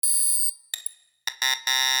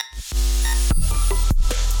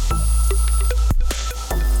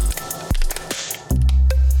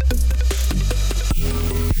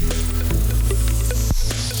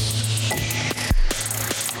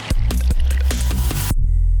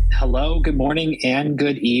hello, good morning, and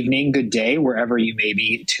good evening, good day, wherever you may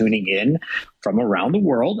be tuning in from around the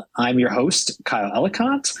world. I'm your host, Kyle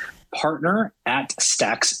Ellicott, partner at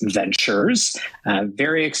Stacks Ventures.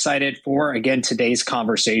 Very excited for, again, today's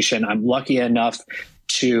conversation. I'm lucky enough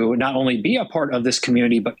to not only be a part of this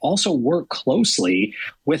community, but also work closely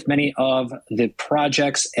with many of the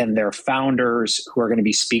projects and their founders who are going to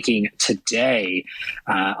be speaking today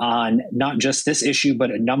on not just this issue,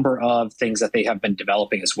 but a number of things that they have been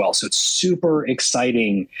developing as well. So it's super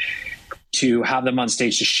exciting to have them on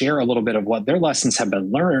stage to share a little bit of what their lessons have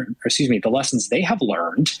been learned, the lessons they have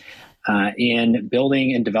learned in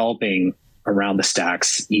building and developing around the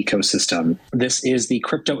Stacks ecosystem. This is the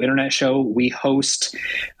Crypto Internet Show. We host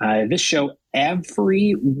this show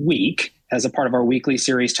every week as a part of our weekly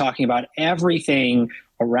series, talking about everything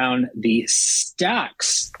around the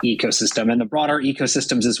Stacks ecosystem and the broader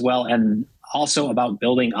ecosystems as well, and also about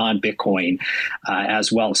building on Bitcoin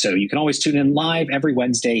as well. So you can always tune in live every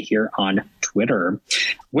Wednesday here on Twitter.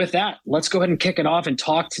 With that, let's go ahead and kick it off and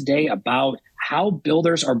talk today about how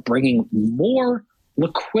builders are bringing more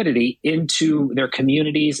liquidity into their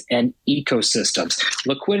communities and ecosystems.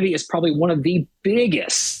 Liquidity is probably one of the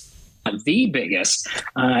biggest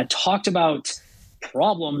talked about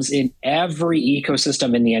problems in every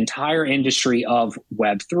ecosystem in the entire industry of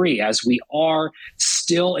Web3, as we are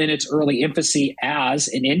still in its early infancy as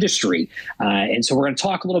an industry. And so we're going to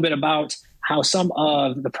talk a little bit about how some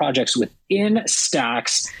of the projects within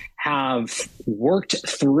Stacks have worked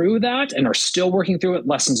through that and are still working through it,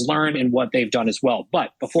 lessons learned, and what they've done as well.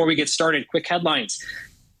 But before we get started, quick headlines.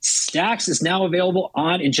 Stacks is now available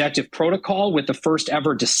on Injective Protocol with the first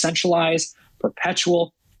ever decentralized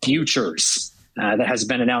perpetual futures. That has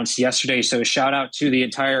been announced yesterday. So a shout out to the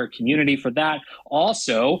entire community for that.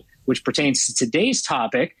 Also, which pertains to today's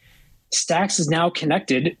topic, Stacks is now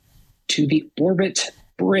connected to the Orbit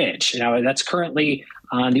Bridge. Now, that's currently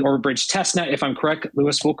on the Orbit Bridge testnet. If I'm correct,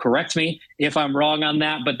 Louise will correct me if I'm wrong on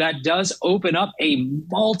that, but that does open up a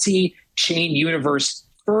multi-chain universe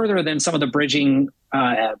further than some of the bridging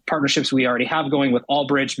partnerships we already have going with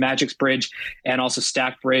Allbridge, Magic's Bridge, and also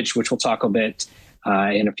Stack Bridge, which we'll talk a bit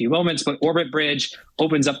in a few moments. But Orbit Bridge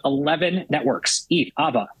opens up 11 networks: ETH,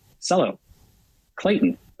 Ava, Celo,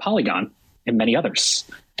 Clayton, Polygon, and many others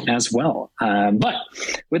as well. But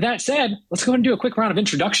with that said, let's go ahead and do a quick round of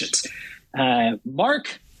introductions.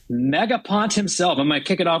 Mark Megapont himself, I'm going to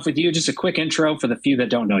kick it off with you. Just a quick intro for the few that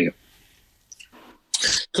don't know you.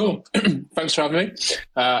 Cool. Thanks for having me.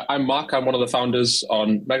 I'm Mark. I'm one of the founders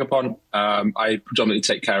on Megapont. I predominantly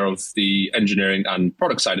take care of the engineering and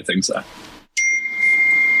product side of things there.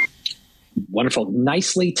 Wonderful.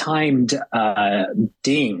 Nicely timed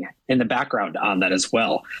ding in the background on that as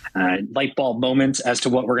well. Light bulb moment as to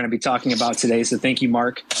what we're going to be talking about today. So thank you,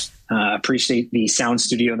 Mark. Appreciate the sound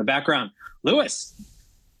studio in the background. Louise,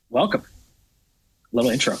 welcome. Little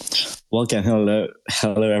intro. Welcome. Hello,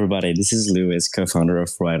 everybody. This is Louise, co-founder of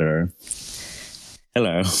Ryder.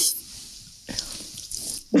 Hello.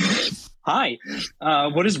 Hi.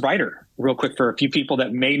 What is Ryder? Real quick for a few people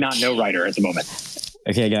that may not know Ryder at the moment.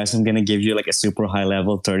 Okay, guys, I'm going to give you like a super high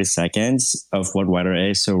level 30 seconds of what Ryder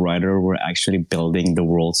is. So Ryder, we're actually building the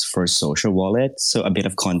world's first social wallet. So a bit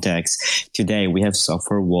of context. Today, we have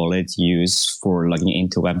software wallet used for logging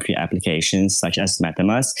into Web3 applications such as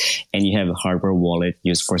MetaMask, and you have a hardware wallet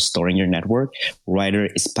used for storing your network. Ryder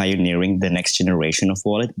is pioneering the next generation of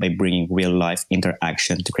wallet by bringing real life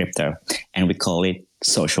interaction to crypto, and we call it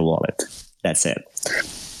social wallet. That's it.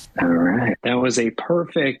 All right. That was a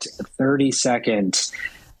perfect 30-second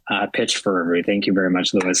pitch for everybody. Thank you very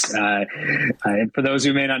much, Louise. And for those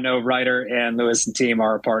who may not know, Ryder and Louise and team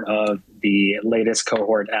are a part of the latest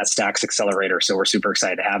cohort at Stacks Accelerator. So we're super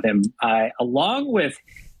excited to have him. Along with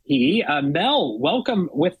Mel, welcome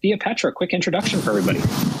with Via Petra. Quick introduction for everybody.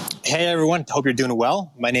 Hey everyone, hope you're doing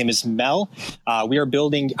well. My name is Mel. I'm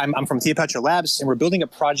from Theopetra Labs, and we're building a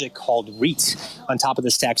project called REIT on top of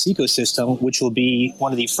the Stacks ecosystem, which will be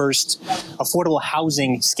one of the first affordable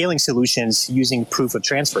housing scaling solutions using proof of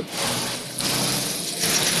transfer.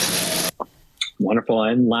 Wonderful.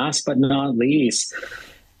 And last but not least,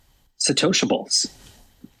 Satoshibles.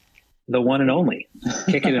 The one and only,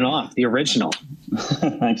 kicking it off, the original.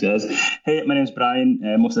 Thanks, guys. Hey, my name's Brian.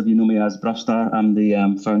 Most of you know me as Brushstar. I'm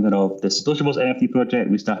the founder of the Satoshibles NFT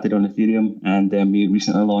project. We started on Ethereum, and we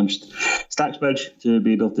recently launched Stacks Bridge to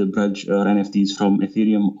be able to bridge our NFTs from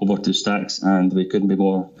Ethereum over to Stacks, and we couldn't be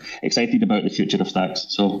more excited about the future of Stacks.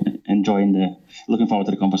 So looking forward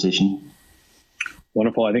to the conversation.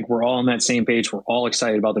 Wonderful. I think we're all on that same page. We're all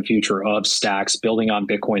excited about the future of Stacks, building on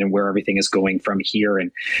Bitcoin and where everything is going from here.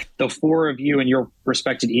 And the four of you and your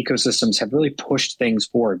respected ecosystems have really pushed things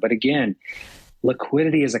forward. But again,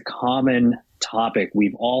 liquidity is a common topic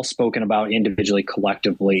we've all spoken about individually,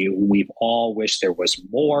 collectively. We've all wished there was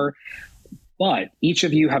more, but each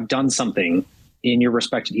of you have done something in your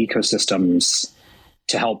respected ecosystems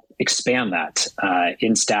to help expand that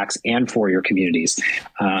in Stacks and for your communities.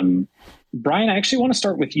 Brian, I actually want to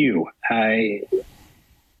start with you.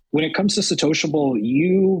 When it comes to Satoshable,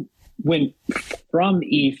 you went from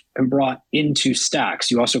ETH and brought into Stacks.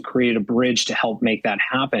 You also created a bridge to help make that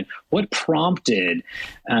happen. What prompted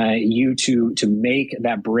you to make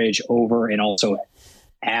that bridge over and also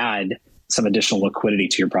add some additional liquidity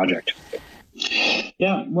to your project?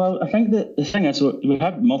 Yeah, well, I think that the thing is, we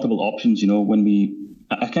had multiple options,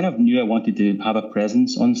 I kind of knew I wanted to have a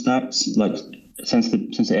presence on Stacks, like since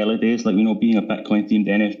the early days, being a Bitcoin themed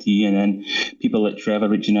NFT, and then people like Trevor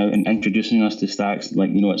reaching out and introducing us to Stacks,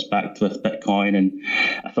 it's backed with Bitcoin. And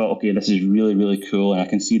I thought, okay, this is really, really cool. And I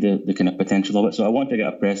can see the kind of potential of it. So I want to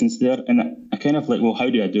get a presence there. And I kind of well, how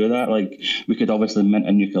do I do that? We could obviously mint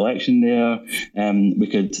a new collection there. We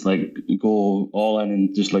could go all in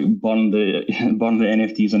and just burn the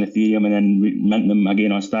NFTs on Ethereum and then mint them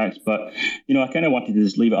again on Stacks. But, I kind of wanted to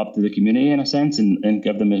just leave it up to the community in a sense and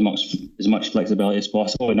give them as much flexibility as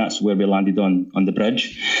possible, and that's where we landed on the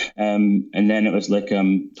bridge. And then it was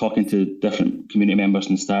talking to different community members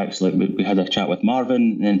in Stacks. We had a chat with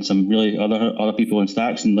Marvin and some really other people in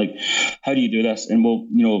Stacks, and how do you do this? And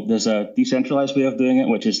there's a decentralized way of doing it,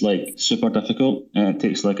 which is super difficult, and it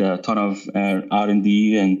takes a ton of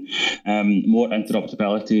R&D and more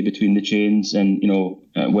interoperability between the chains, and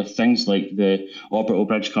with things like the orbital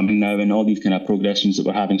bridge coming now and all these kind of progressions that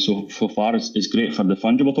we're having so far is great for the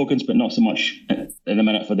fungible tokens, but not so much in the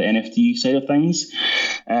minute for the NFT side of things.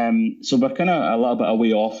 So we're kind of a little bit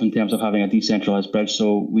away off in terms of having a decentralized bridge.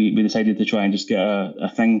 So we decided to try and just get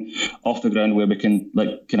a thing off the ground where we can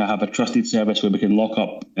kind of have a trusted service where we can lock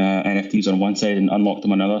up NFTs on one side and unlock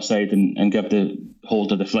them on the other side, and give the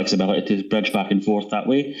holder the flexibility to bridge back and forth that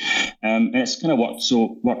way. And it's kind of worked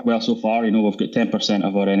well so far. We've got 10%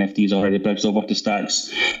 of our NFTs already bridged over to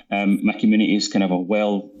Stacks. My community is kind of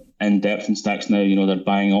well in depth in Stacks now. They're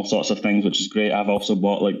buying all sorts of things, which is great. I've also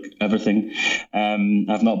bought everything.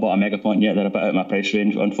 I've not bought a Megapont yet. They're a bit out of my price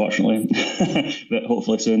range, unfortunately, but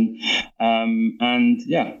hopefully soon. And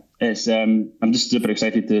yeah, it's I'm just super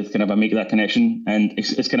excited to kind of make that connection, and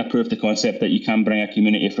it's kind of proof the concept that you can bring a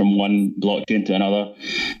community from one blockchain to another.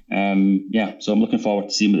 So I'm looking forward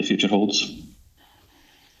to seeing what the future holds.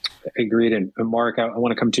 Agreed. And Mark, I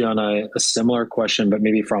want to come to you on a similar question, but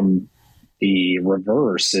maybe from the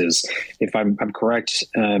reverse. Is, if I'm correct,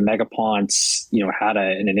 Megapont, had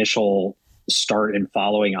an initial start in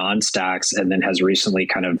following on Stacks, and then has recently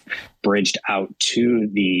kind of bridged out to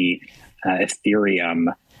the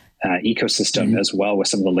Ethereum ecosystem as well with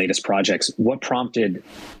some of the latest projects. What prompted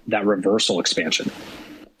that reversal expansion?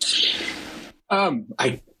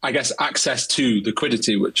 I guess access to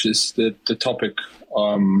liquidity, which is the topic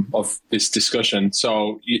of this discussion.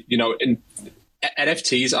 So,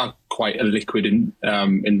 NFTs are quite a liquid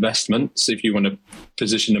investment, if you want to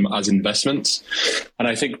position them as investments. And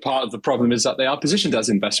I think part of the problem is that they are positioned as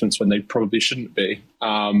investments when they probably shouldn't be.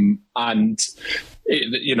 All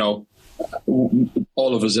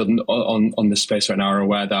of us on this space right now are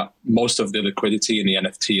aware that most of the liquidity in the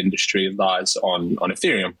NFT industry lies on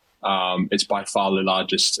Ethereum. It's by far the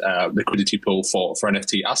largest liquidity pool for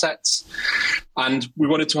NFT assets. And we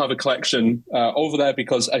wanted to have a collection over there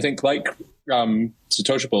because I think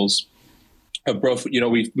Satoshibles, both,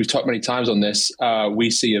 we've talked many times on this, we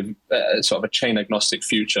see a sort of a chain agnostic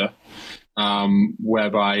future,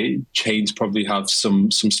 whereby chains probably have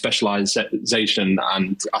some specialization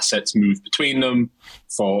and assets move between them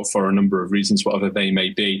for a number of reasons, whatever they may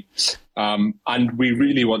be. And we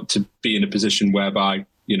really want to be in a position whereby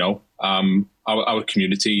our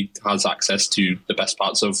community has access to the best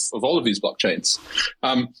parts of all of these blockchains.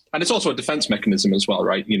 And it's also a defense mechanism as well,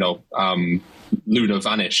 right? Luna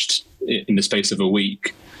vanished in the space of a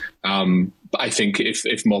week. But I think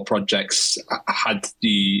if more projects had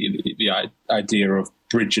the idea of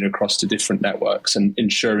bridging across to different networks and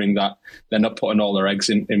ensuring that they're not putting all their eggs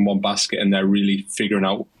in one basket and they're really figuring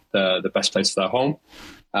out the best place for their home,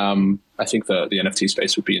 I think the NFT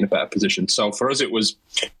space would be in a better position. So for us, it was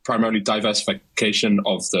primarily diversification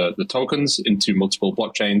of the tokens into multiple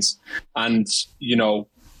blockchains. And,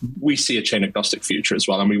 we see a chain agnostic future as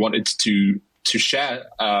well. And we wanted to share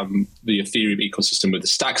the Ethereum ecosystem with the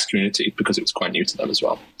Stacks community because it was quite new to them as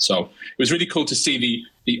well. So it was really cool to see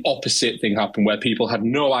the opposite thing happened where people had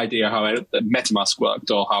no idea how MetaMask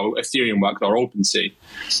worked or how Ethereum worked or OpenSea.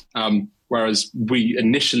 Whereas we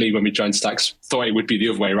initially, when we joined Stacks, thought it would be the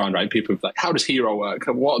other way around, right? People were like, how does Hero work?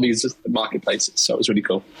 What are these marketplaces? So it was really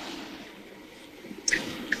cool.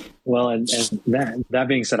 Well, and that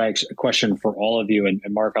being said, I have a question for all of you, and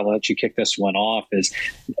Mark, I'll let you kick this one off. Is,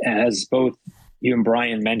 as both you and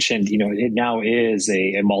Brian mentioned, it now is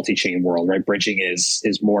a multi-chain world, right? Bridging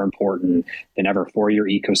is more important than ever for your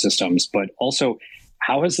ecosystems, but also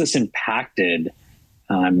how has this impacted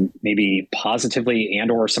maybe positively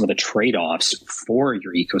and or some of the trade-offs for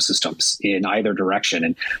your ecosystems in either direction?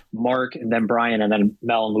 And Mark, and then Brian, and then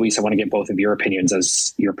Mel and Louise, I want to get both of your opinions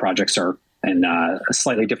as your projects are in a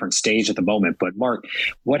slightly different stage at the moment. But Mark,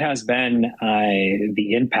 what has been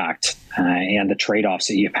the impact and the trade-offs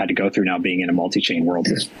that you've had to go through now being in a multi-chain world?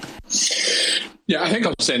 Yeah, I think I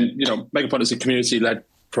was saying, Megapont is a community-led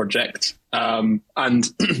project, and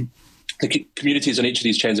the communities on each of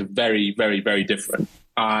these chains are very, very, very different.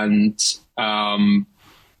 And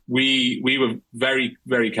we were very,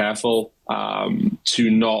 very careful to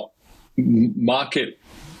not market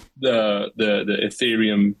the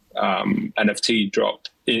Ethereum NFT drop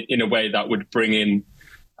in a way that would bring in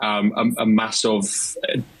a mass of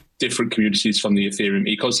different communities from the Ethereum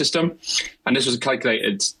ecosystem. And this was a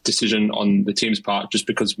calculated decision on the team's part, just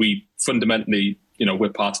because we fundamentally, we're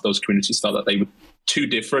part of those communities, felt that they were too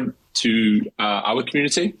different to our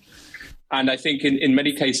community. And I think in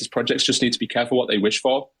many cases, projects just need to be careful what they wish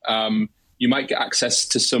for. You might get access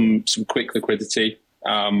to some quick liquidity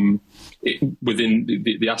within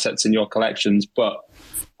the assets in your collections, but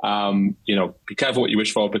be careful what you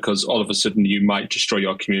wish for, because all of a sudden you might destroy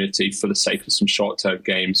your community for the sake of some short-term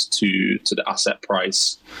gains to the asset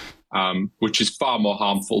price, which is far more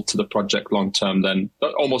harmful to the project long-term than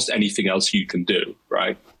almost anything else you can do,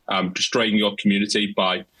 right? Destroying your community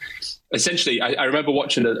by essentially, I remember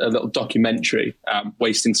watching a little documentary,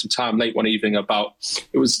 wasting some time late one evening about,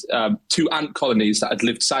 it was two ant colonies that had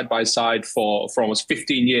lived side by side for almost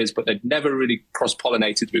 15 years, but they'd never really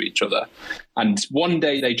cross-pollinated with each other. And one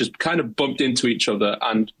day they just kind of bumped into each other,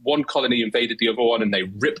 and one colony invaded the other one, and they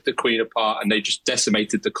ripped the queen apart, and they just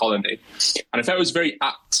decimated the colony. And I felt it was very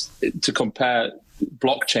apt to compare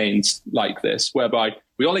blockchains like this, whereby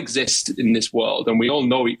we all exist in this world and we all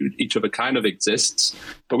know each other kind of exists,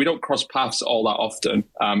 but we don't cross paths all that often.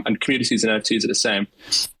 And communities and NFTs are the same.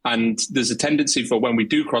 And there's a tendency for when we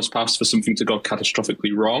do cross paths for something to go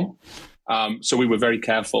catastrophically wrong. So we were very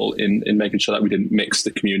careful in making sure that we didn't mix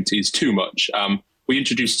the communities too much. We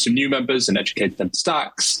introduced some new members and educated them to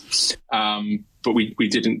Stacks. But we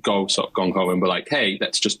didn't go sort of gung-ho and we're like, hey,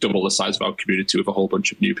 let's just double the size of our community with a whole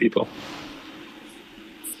bunch of new people.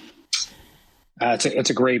 It's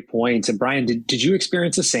a great point. And Brian, did you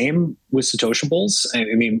experience the same with Satoshibles?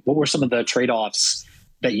 I mean, what were some of the trade-offs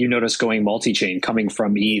that you noticed going multi-chain, coming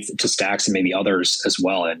from ETH to Stacks and maybe others as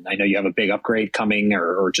well? And I know you have a big upgrade coming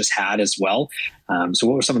or just had as well. So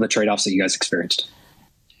what were some of the trade-offs that you guys experienced?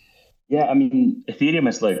 Yeah, I mean, Ethereum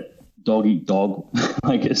is like dog eat dog.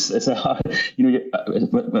 Like it's a hard,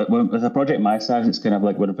 with a project my size, it's kind of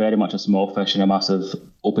like we're very much a small fish in a massive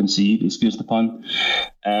open sea, excuse the pun.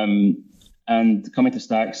 And coming to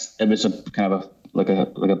Stacks, it was a kind of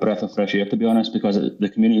a breath of fresh air, to be honest, because the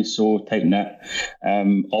community is so tight knit.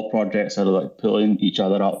 All projects are like pulling each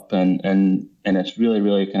other up, and it's really,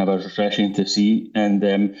 really kind of refreshing to see.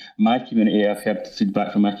 And my community, I've heard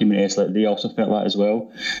feedback from my community, it's like they also felt that as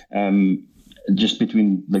well. Just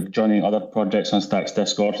between like joining other projects on Stacks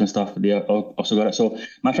Discord and stuff, they also got it. So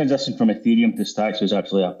my transition from Ethereum to Stacks was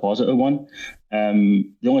actually a positive one.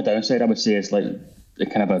 The only downside I would say is like the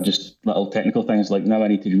kind of just little technical things, like now I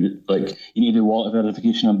need to do, like, you need to do wallet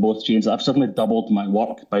verification on both chains. I've suddenly doubled my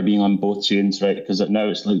work by being on both chains, right? Because now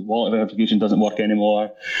it's like wallet verification doesn't work anymore.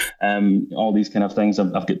 All these kind of things.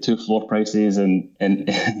 I've got 2 floor prices and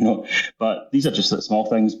but these are just small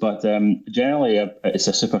things. But generally, it's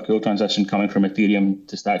a super cool transition coming from Ethereum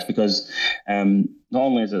to Stacks, because not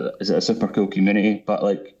only is it a super cool community, but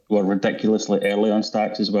like we're ridiculously early on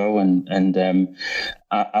Stacks as well, and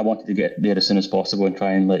I wanted to get there as soon as possible and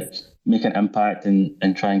try and like make an impact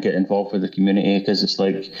and try and get involved with the community, because it's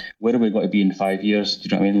like, where are we going to be in 5 years? Do you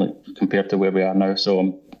know what I mean? Like compared to where we are now.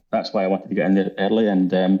 So that's why I wanted to get in there early,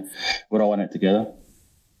 and we're all in it together.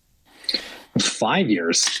 5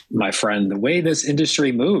 years, my friend. The way this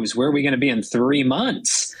industry moves, where are we going to be in 3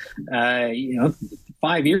 months?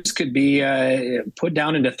 5 years could be put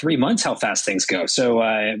down into 3 months. How fast things go. So,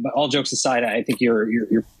 but all jokes aside, I think you're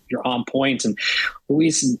on point. And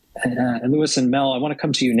Louise and Mel, I want to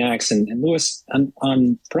come to you next. And Louise,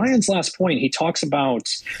 on Brian's last point, he talks about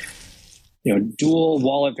dual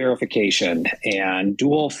wallet verification and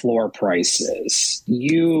dual floor prices.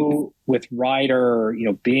 You, with Ryder,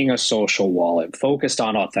 being a social wallet focused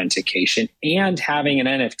on authentication and having an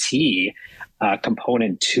NFT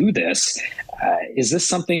component to this, is this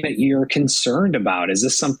something that you're concerned about? Is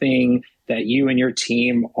this something that you and your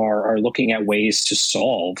team are looking at ways to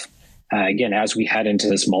solve, again, as we head into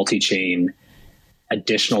this multi-chain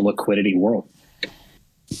additional liquidity world?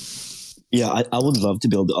 Yeah, I would love to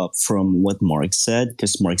build up from what Mark said,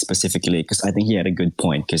 because Mark specifically, because I think he had a good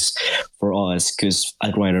point. Because for us, because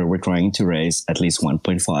at Ryder, we're trying to raise at least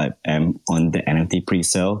 1.5 M on the NFT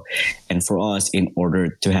pre-sale. And for us, in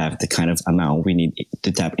order to have the kind of amount, we need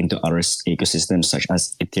to tap into other ecosystems such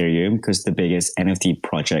as Ethereum, because the biggest NFT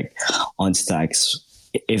project on Stacks,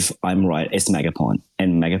 if I'm right, is Megapont.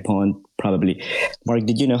 And Megapont probably, Mark,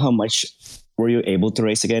 did you know how much were you able to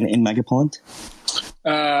raise again in Megapont?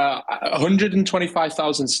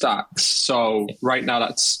 125,000 stacks. So right now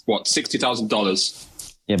that's what,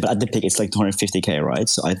 $60,000. Yeah, but at the peak it's like 250K, right?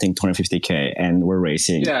 So I think 250K, and we're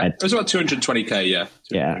racing. Yeah, it was about 220K. Yeah.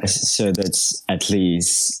 Yeah, so that's at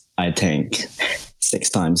least, I think, 6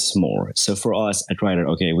 times more. So for us at Ryder,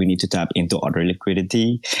 okay, we need to tap into other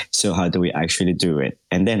liquidity. So how do we actually do it?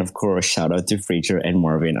 And then, of course, shout out to Fraser and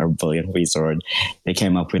Marvin, our brilliant wizard. They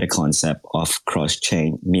came up with a concept of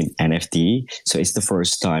cross-chain mint NFT. So it's the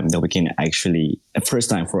first time that we can actually, first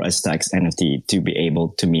time for a Stacks NFT to be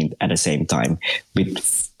able to mint at the same time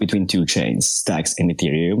between 2 chains, Stacks and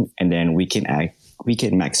Ethereum. And then we can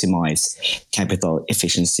maximize capital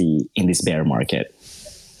efficiency in this bear market.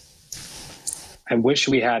 I wish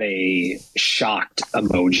we had a shocked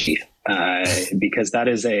emoji because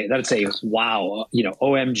that's a wow,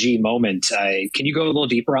 OMG moment. Can you go a little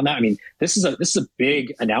deeper on that? I mean, this is a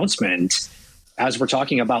big announcement as we're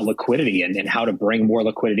talking about liquidity and how to bring more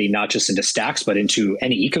liquidity, not just into Stacks, but into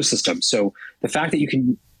any ecosystem. So the fact that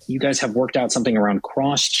you guys have worked out something around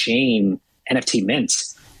cross-chain NFT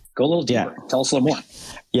mints, go a little deeper. Yeah. Tell us a little more.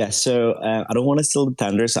 Yeah, so I don't want to steal the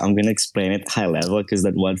thunder, so I'm going to explain it high level because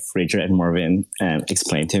that's what Fraser and Marvin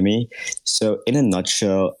explained to me. So in a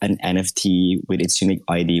nutshell, an NFT with its unique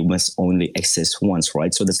ID must only exist once,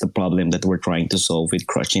 right? So that's the problem that we're trying to solve with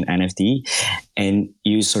cross-chain NFT. And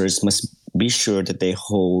users must be sure that they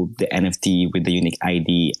hold the NFT with the unique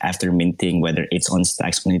ID after minting, whether it's on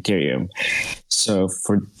Stacks or on Ethereum. So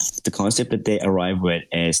for the concept that they arrive with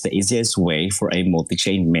is the easiest way for a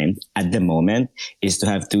multi-chain mint at the moment is to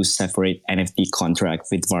have 2 separate NFT contracts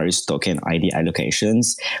with various token ID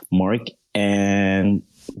allocations. Mark and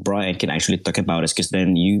Brian can actually talk about this because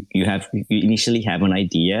then you initially have an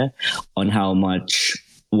idea on how much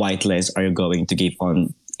whitelist are you going to give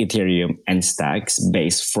on Ethereum and Stacks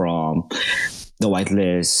based from the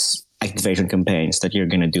whitelist activation campaigns that you're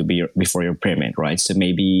going to do before your payment, right? So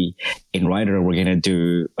maybe in Ryder, we're going to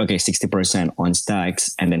do, 60% on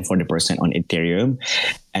Stacks and then 40% on Ethereum.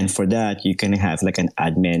 And for that, you can have like an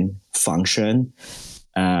admin function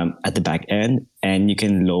at the back end, and you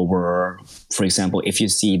can lower, for example, if you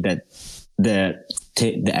see that the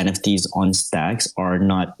NFTs on Stacks are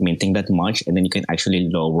not minting that much, and then you can actually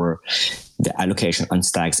lower the allocation on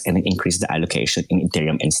Stacks and then increase the allocation in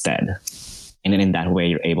Ethereum instead. And then in that way,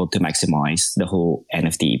 you're able to maximize the whole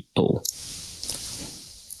NFT pool.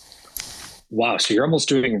 Wow. So you're almost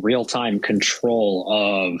doing real-time control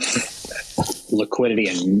of liquidity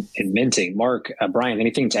and minting. Mark, Brian,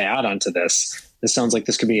 anything to add on to this? This sounds like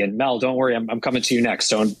this could be, and Mel, don't worry, I'm coming to you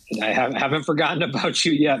next. I haven't forgotten about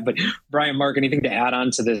you yet, but Brian, Mark, anything to add on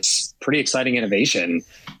to this pretty exciting innovation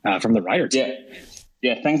from the Ryder team?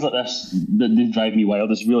 Yeah, things like this they drive me wild.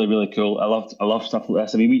 It's really, really cool. I love stuff like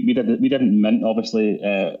this. I mean, we didn't mint obviously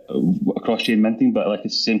cross chain minting, but like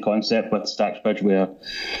it's the same concept with Stacksbridge where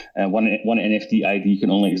one NFT ID can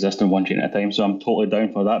only exist on one chain at a time. So I'm totally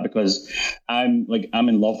down for that because I'm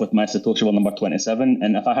in love with my Satoshable number 27,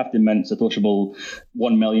 and if I have to mint Satoshable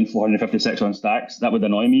 1,456 on Stacks, that would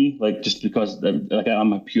annoy me. Like just because like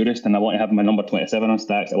I'm a purist and I want to have my number 27 on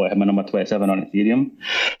Stacks, I want to have my number 27 on Ethereum.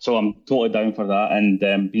 So I'm totally down for that. And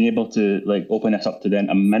being able to like open this up to then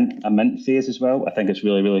a mint phase as well, I think it's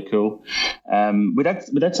really, really cool. We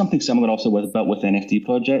did something similar also with Built with NFT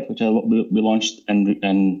project, which we launched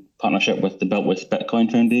in partnership with the Built with Bitcoin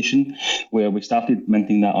Foundation, where we started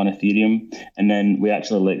minting that on Ethereum, and then we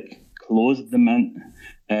actually like closed the mint.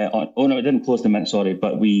 It didn't close the mint, sorry,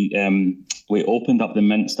 but we we opened up the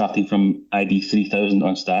mint starting from ID 3000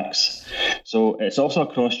 on Stacks. So it's also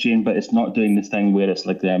a cross-chain, but it's not doing this thing where it's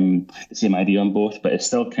like the same ID on both, but it's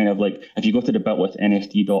still kind of like, if you go to the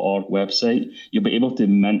builtwithnft.org website, you'll be able to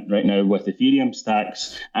mint right now with Ethereum,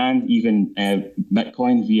 Stacks, and even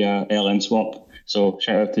Bitcoin via LN Swap. So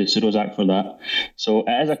shout out to Surozak for that. So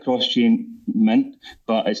it is a cross-chain mint,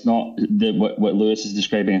 but it's not what Louis is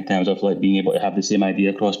describing in terms of like being able to have the same idea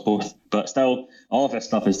across both. But still, all of this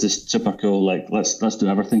stuff is just super cool. Like let's do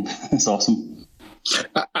everything. It's awesome.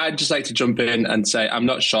 I'd just like to jump in and say I'm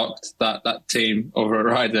not shocked that that team over at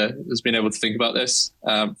Ryder has been able to think about this.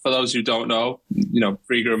 For those who don't know,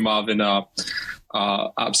 Rieger and Marvin are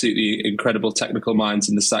absolutely incredible technical minds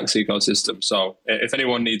in the Stacks ecosystem. So if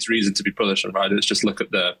anyone needs reason to be bullish on Ryder, just look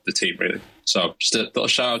at the team, really. So just a little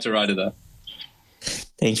shout out to Ryder there.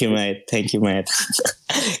 Thank you, mate.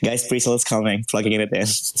 Guys, pre-sale's coming. Plugging it in.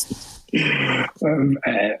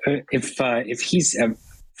 If he's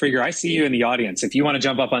Frigger, I see you in the audience. If you want to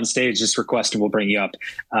jump up on stage, just request and we'll bring you up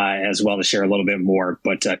as well to share a little bit more.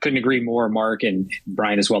 But couldn't agree more, Mark and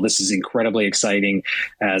Brian as well. This is incredibly exciting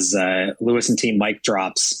as Louis and team mic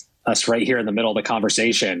drops us right here in the middle of the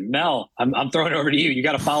conversation. Mel, I'm throwing it over to you. You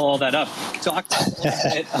got to follow all that up. Talk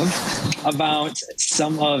about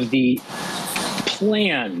some of the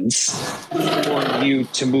plans for you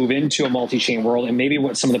to move into a multi-chain world and maybe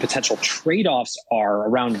what some of the potential trade-offs are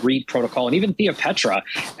around REIT protocol and even Thea Petra,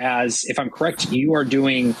 as if I'm correct, you are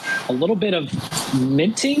doing a little bit of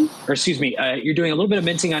minting, you're doing a little bit of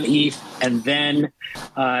minting on ETH and then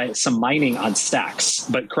some mining on Stacks.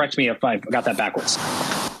 But correct me if I've got that backwards.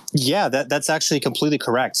 Yeah, that's actually completely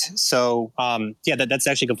correct. So, that's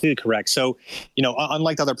actually completely correct. So,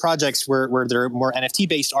 unlike the other projects where they're more NFT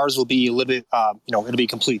based, ours will be a little bit, it'll be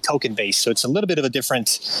completely token based. So it's a little bit of a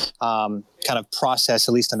different kind of process,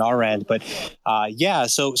 at least on our end. But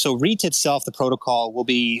so REIT itself, the protocol will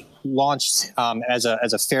be launched as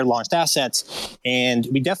a fair launched asset, and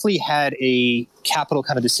we definitely had a capital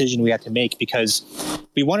kind of decision we had to make because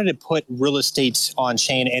we wanted to put real estate on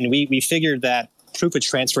chain, and we figured that proof of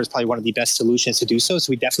transfer is probably one of the best solutions to do so. So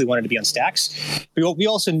we definitely wanted to be on Stacks. We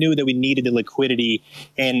also knew that we needed the liquidity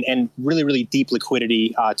and really, really deep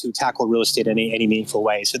liquidity to tackle real estate in any meaningful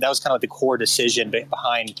way. So that was kind of the core decision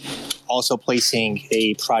behind also placing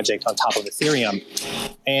a project on top of Ethereum.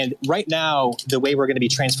 And right now, the way we're going to be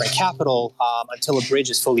transferring capital until a bridge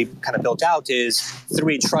is fully kind of built out is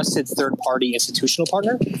through a trusted third-party institutional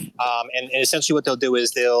partner. And essentially what they'll do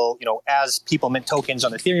is they'll, as people mint tokens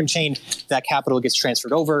on the Ethereum chain, that capital gets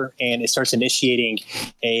transferred over and it starts initiating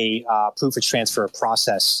a proof of transfer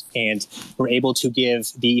process. And we're able to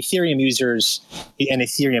give the Ethereum users an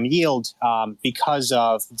Ethereum yield because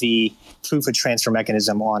of the proof of transfer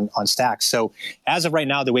mechanism on Stacks. So as of right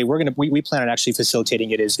now, the way we plan on actually facilitating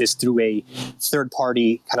it is through a third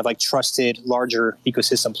party kind of like trusted larger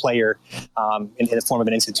ecosystem player in the form of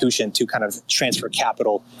an institution to kind of transfer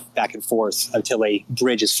capital back and forth until a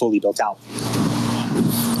bridge is fully built out.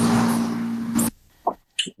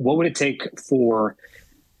 What would it take for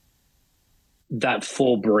that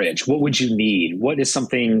full bridge? What would you need? What is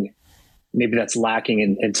something maybe that's lacking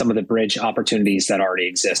in some of the bridge opportunities that already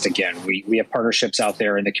exist? Again, we have partnerships out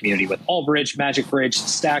there in the community with All Bridge, Magic Bridge,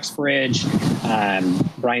 Stacks Bridge.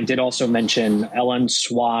 Brian did also mention LN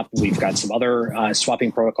Swap. We've got some other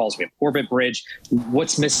swapping protocols. We have Orbit Bridge.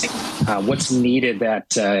 What's missing? What's needed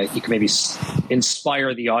that you can maybe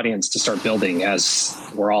inspire the audience to start building as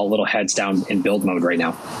we're all a little heads down in build mode right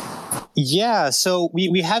now? Yeah, so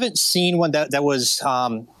we haven't seen one that was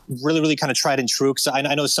really, really kind of tried and true. Because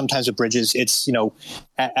I know sometimes with bridges, it's,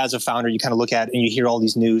 as a founder, you kind of look at and you hear all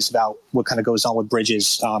these news about what kind of goes on with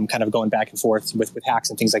bridges, kind of going back and forth with hacks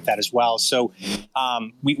and things like that as well. So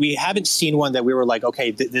we haven't seen one that we were like,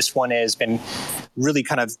 okay, this one has been really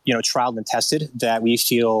kind of, trialed and tested that we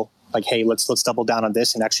feel like, hey, let's double down on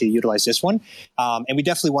this and actually utilize this one. And we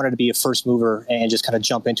definitely wanted to be a first mover and just kind of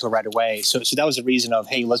jump into it right away. So that was the reason of,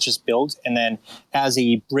 hey, let's just build. And then as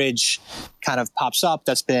a bridge kind of pops up,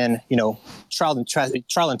 that's been, trial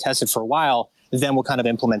and tested for a while, then we'll kind of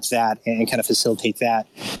implement that and kind of facilitate that.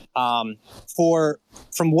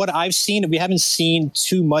 From what I've seen, we haven't seen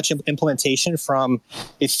too much implementation from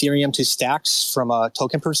Ethereum to Stacks from a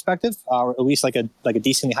token perspective, or at least like a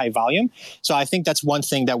decently high volume. So I think that's one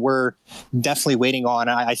thing that we're definitely waiting on.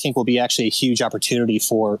 I think will be actually a huge opportunity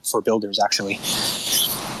for builders, actually.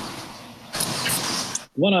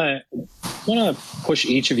 Want to push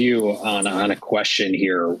each of you on a question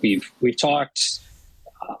here. We've talked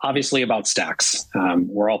obviously about Stacks.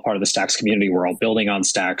 We're all part of the Stacks community. We're all building on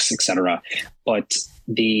Stacks, et cetera. But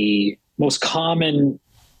the most common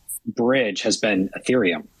bridge has been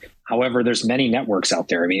Ethereum. However, there's many networks out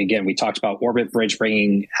there. I mean, again, we talked about Orbit Bridge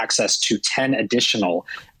bringing access to 10 additional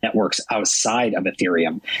networks outside of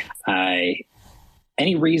Ethereum.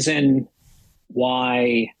 Any reason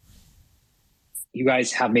why you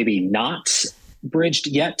guys have maybe not bridged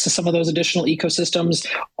yet to some of those additional ecosystems?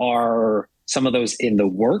 Are some of those in the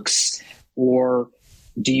works, or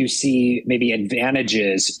do you see maybe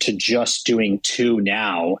advantages to just doing 2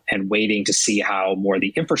 now and waiting to see how more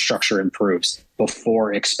the infrastructure improves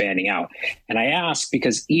before expanding out? And I ask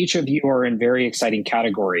because each of you are in very exciting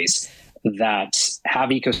categories that have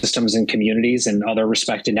ecosystems and communities and other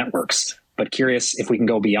respected networks. But curious if we can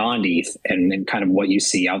go beyond ETH and kind of what you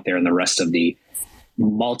see out there in the rest of the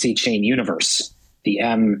multi-chain universe, the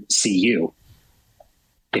MCU,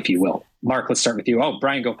 if you will. Mark, let's start with you. Oh,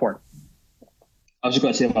 Brian, go for it. I was just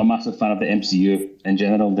going to say I'm a massive fan of the MCU in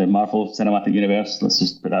general, the Marvel Cinematic Universe. Let's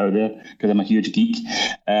just put that out there because I'm a huge geek.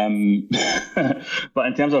 But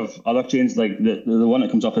in terms of other chains, like the one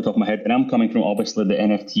that comes off the top of my head, and I'm coming from obviously the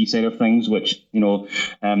NFT side of things, which,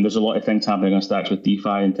 there's a lot of things happening on Stacks with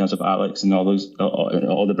DeFi in terms of Alex and all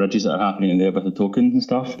the bridges that are happening in there with the tokens and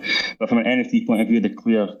stuff. But from an NFT point of view, the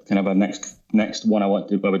clear kind of a next one I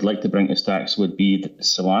would like to bring to Stacks would be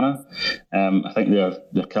Solana. I think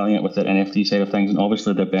they're killing it with their NFT side of things, and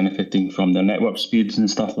obviously they're benefiting from their network speeds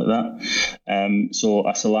and stuff like that. So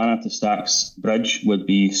a Solana to Stacks bridge would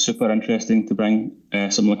be super interesting to bring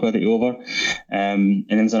some liquidity over. And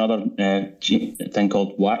then there's another thing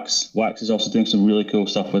called Wax. Wax is also doing some really cool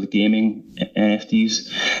stuff with gaming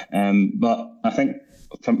NFTs. But I think,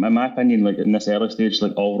 in my opinion, like in this early stage,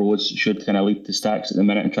 like all roads should kind of lead to Stacks at the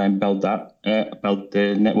minute and try and build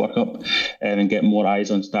the network up and get more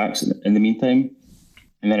eyes on Stacks in the meantime.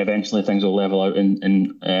 And then eventually things will level out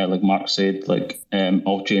and like Mark said, like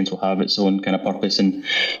all chains will have its own kind of purpose and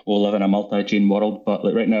we'll live in a multi-chain world. But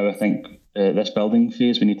like right now, I think this building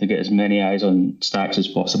phase, we need to get as many eyes on Stacks as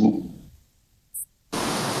possible.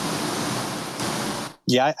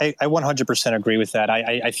 Yeah, I 100% agree with that.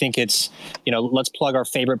 I think it's, let's plug our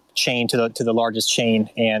favorite chain to the largest chain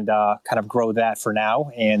and kind of grow that for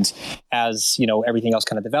now. And as, everything else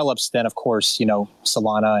kind of develops, then of course,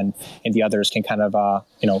 Solana and the others can kind of,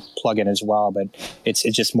 plug in as well. But it's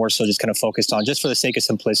just more so just kind of focused on, just for the sake of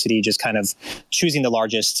simplicity, just kind of choosing the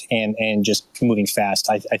largest and just moving fast,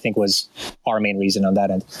 I think was our main reason on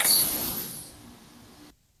that end.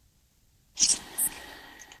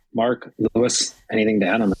 Mark, Louis, anything to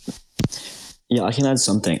add on that? Yeah, I can add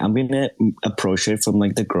something. I'm going to approach it from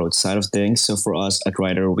like the growth side of things. So for us at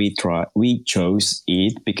Ryder, we chose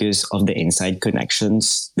ETH because of the inside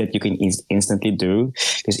connections that you can instantly do.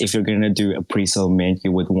 Because if you're going to do a pre-sale mint,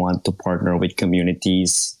 you would want to partner with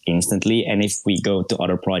communities instantly. And if we go to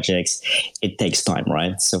other projects, it takes time,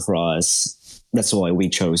 right? So for us, that's why we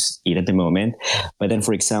chose ETH at the moment. But then,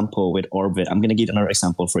 for example, with Orbit, I'm going to give another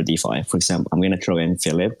example for DeFi. For example, I'm going to throw in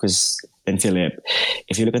Philip because then Philip,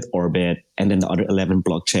 if you look at Orbit and then the other 11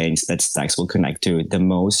 blockchains that Stacks will connect to, the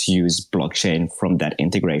most used blockchain from that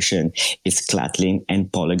integration is Clatling and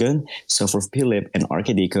Polygon. So for Philip and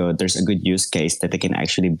Arcadico, there's a good use case that they can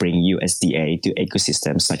actually bring USDA to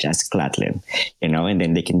ecosystems such as Clatling, and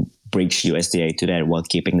then they can bridge USDA to that while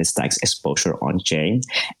keeping the Stacks exposure on chain.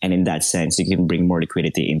 And in that sense, you can bring more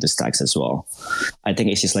liquidity into Stacks as well. I think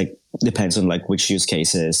it's just like, depends on like which use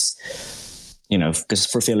cases, because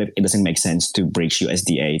for Philip, it doesn't make sense to bridge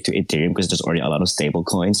USDA to Ethereum because there's already a lot of stable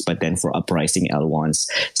coins. But then for uprising L1s,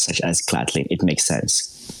 such as Clatling, it makes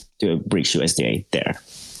sense to bridge USDA there.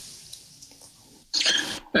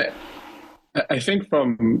 I think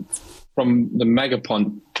from the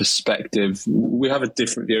Megapont perspective, we have a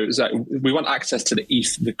different view. It's like we want access to the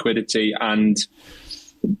ETH liquidity, and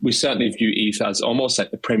we certainly view ETH as almost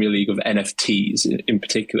like the Premier League of NFTs in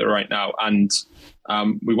particular right now. And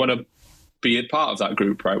we want to be a part of that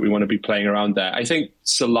group, right? We want to be playing around there. I think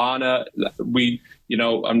Solana,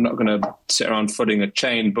 I'm not going to sit around footing a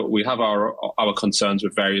chain, but we have our concerns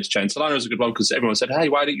with various chains. Solana is a good one because everyone said, hey,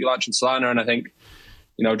 why didn't you launch in Solana? And I think,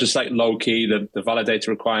 just like low key, the validator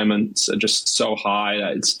requirements are just so high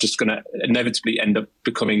that it's just going to inevitably end up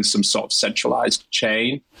becoming some sort of centralized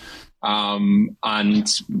chain. And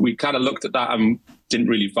we kind of looked at that and didn't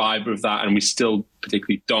really vibe with that. And we still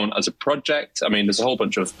particularly don't as a project. I mean, there's a whole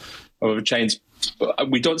bunch of other chains, but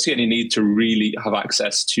we don't see any need to really have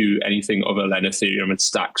access to anything other than Ethereum and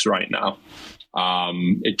Stacks right now.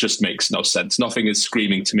 It just makes no sense. Nothing is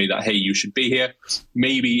screaming to me that, hey, you should be here.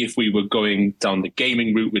 Maybe if we were going down the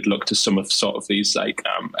gaming route, we'd look to some of sort of these like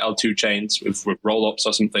L2 chains with roll-ups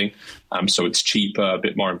or something. So it's cheaper, a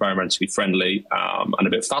bit more environmentally friendly, and a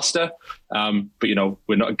bit faster. But,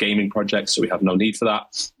 we're not a gaming project, so we have no need for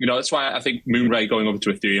that. That's why I think Moonray going over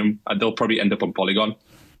to Ethereum, they'll probably end up on Polygon.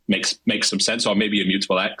 Makes some sense, or maybe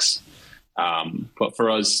Immutable X. But for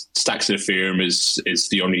us, Stacks and Ethereum is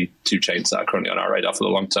the only two chains that are currently on our radar for the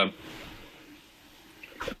long term.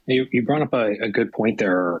 You brought up a good point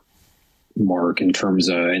there, Mark, in terms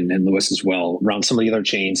of, and Louis as well, around some of the other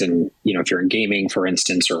chains, and if you're in gaming, for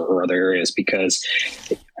instance, or other areas, because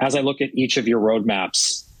as I look at each of your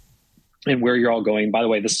roadmaps and where you're all going, by the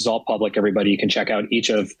way, this is all public, everybody, you can check out each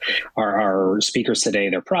of our speakers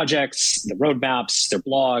today, their projects, the roadmaps, their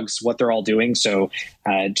blogs, what they're all doing. So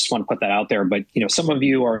I just want to put that out there. But some of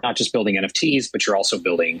you are not just building NFTs, but you're also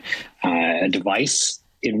building a device.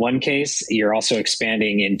 In one case, you're also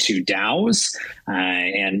expanding into DAOs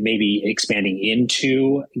and maybe expanding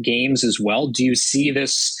into games as well. Do you see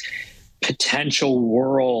this potential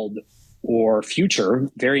world or future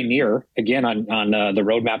very near, again, on the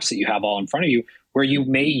roadmaps that you have all in front of you, where you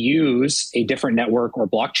may use a different network or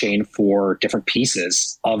blockchain for different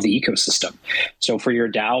pieces of the ecosystem? So for your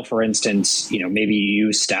DAO, for instance, maybe you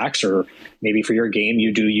use Stacks, or maybe for your game,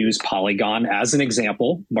 you do use Polygon as an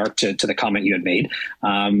example, Mark, to the comment you had made.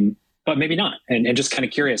 But maybe not, and just kind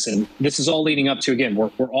of curious. And this is all leading up to, again, we're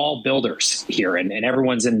all builders here, and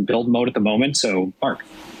everyone's in build mode at the moment. So, Mark.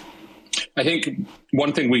 I think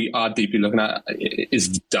one thing we are deeply looking at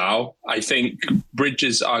is DAO. I think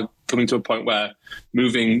bridges are coming to a point where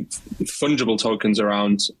moving fungible tokens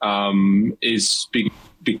around is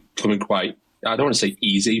becoming quite, I don't want to say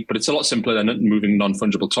easy, but it's a lot simpler than moving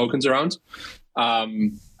non-fungible tokens around.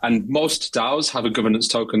 And most DAOs have a governance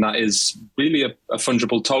token that is really a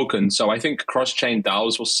fungible token. So I think cross-chain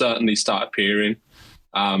DAOs will certainly start appearing.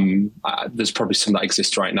 There's probably some that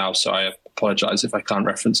exist right now, so I apologize if I can't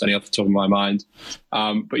reference any off the top of my mind.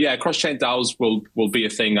 But yeah, cross-chain DAOs will be a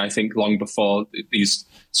thing, I think, long before these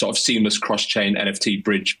sort of seamless cross-chain NFT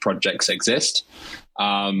bridge projects exist.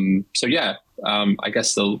 So yeah, I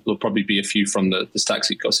guess there'll probably be a few from the Stacks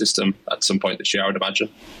ecosystem at some point this year, I would imagine.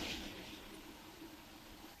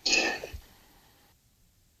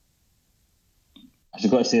 I've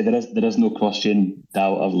got to say, there is no cross-chain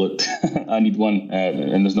DAO I've looked. I need one,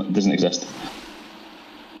 and doesn't exist.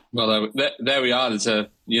 Well, there we are. There's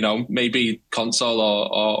maybe Console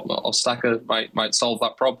or Stacker might solve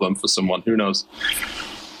that problem for someone. Who knows?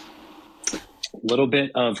 A little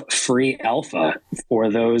bit of free alpha for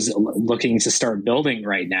those looking to start building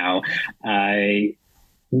right now.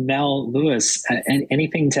 Mel, Louis,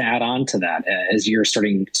 anything to add on to that as you're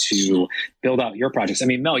starting to build out your projects? I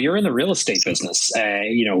mean, Mel, you're in the real estate business,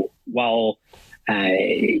 while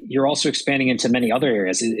you're also expanding into many other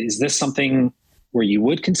areas. Is this something where you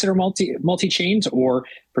would consider multi-chains or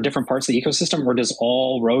for different parts of the ecosystem, or does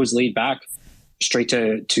all roads lead back straight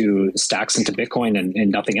to Stacks and to Bitcoin and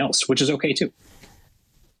nothing else, which is okay too?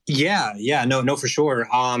 Yeah, no, for sure.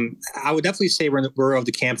 I would definitely say we're of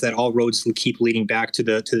the camp that all roads will keep leading back to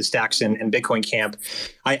the Stacks and Bitcoin camp.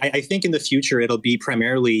 I think in the future it'll be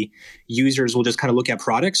primarily users will just kind of look at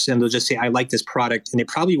products and they'll just say, I like this product, and they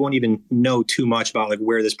probably won't even know too much about like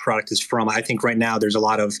where this product is from. I think right now there's a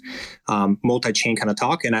lot of multi-chain kind of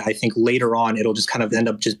talk, and I think later on it'll just kind of end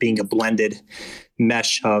up just being a blended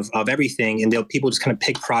mesh of everything, and people just kind of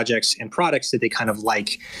pick projects and products that they kind of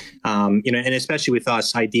like, and especially with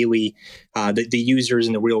us, ideally, the users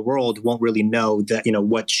in the real world won't really know that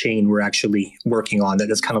what chain we're actually working on.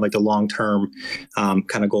 That's kind of like the long term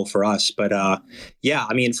kind of goal for us. But yeah,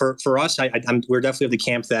 I mean, for us, we're definitely of the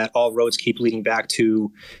camp that all roads keep leading back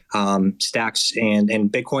to Stacks and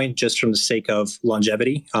Bitcoin, just from the sake of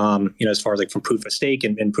longevity. As far as like from proof of stake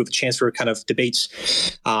and proof of transfer kind of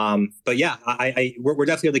debates. But yeah, we're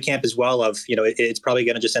definitely of the camp as well of, it's probably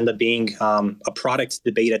going to just end up being a product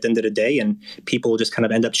debate at the end of the day, and people will just kind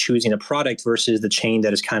of end up choosing a product versus the chain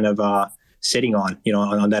that is kind of sitting on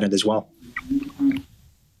that end as well.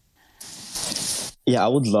 Yeah, I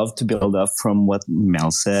would love to build up from what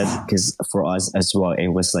Mel said, because for us as well, it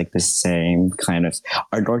was like the same kind of,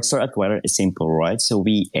 our North Star at Ryder is simple, right? So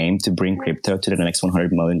we aim to bring crypto to the next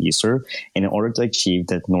 100 million user. And in order to achieve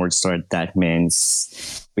that North Star, that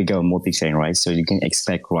means we go multi-chain, right? So you can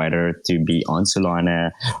expect Ryder to be on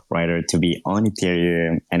Solana, Ryder to be on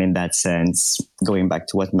Ethereum. And in that sense, going back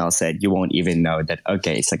to what Mel said, you won't even know that,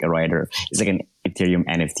 okay, it's like a Ryder, it's like an Ethereum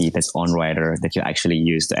NFT that's on Ryder that you actually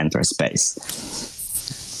use to enter a space.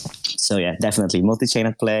 So yeah, definitely multi-chain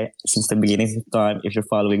at play since the beginning of time. If you're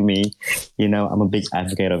following me, I'm a big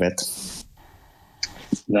advocate of it.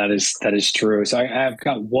 That is true. So I've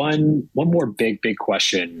got one more big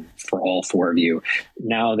question for all four of you.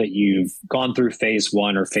 Now that you've gone through phase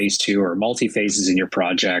one or phase two or multi phases in your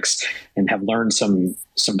projects and have learned some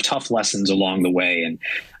tough lessons along the way,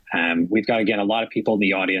 and we've got again a lot of people in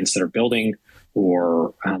the audience that are building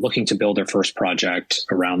or looking to build their first project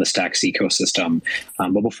around the Stacks ecosystem.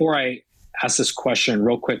 But before I ask this question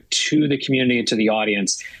real quick to the community and to the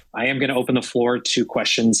audience, I am going to open the floor to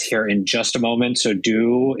questions here in just a moment. So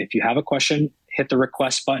if you have a question, hit the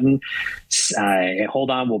request button.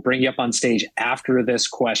 Hold on, we'll bring you up on stage after this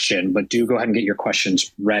question, but do go ahead and get your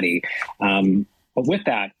questions ready. But with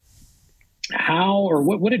that,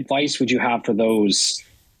 what advice would you have for those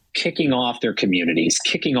kicking off their communities,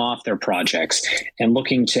 kicking off their projects, and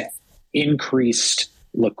looking to increase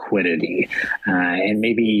liquidity, and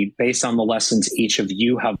maybe based on the lessons each of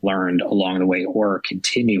you have learned along the way or are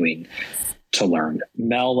continuing to learn?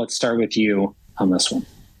 Mel, let's start with you on this one.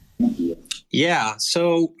 Yeah.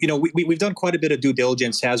 So, we've done quite a bit of due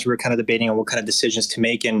diligence as we're kind of debating on what kind of decisions to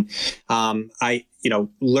make. And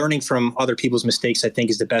learning from other people's mistakes, I think,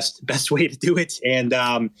 is the best way to do it. And,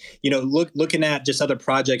 looking at just other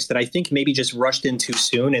projects that I think maybe just rushed in too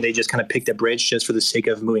soon and they just kind of picked a bridge just for the sake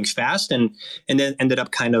of moving fast and then ended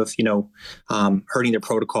up kind of, hurting their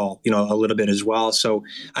protocol, a little bit as well. So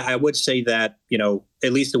I would say that,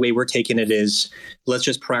 at least the way we're taking it is let's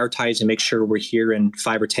just prioritize and make sure we're here in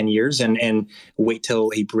 5 or 10 years and wait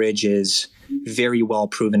till a bridge is very well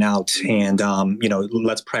proven out. And,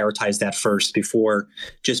 let's prioritize that first before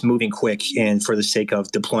just moving quick and for the sake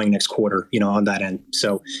of deploying next quarter, on that end.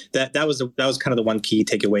 So that was kind of the one key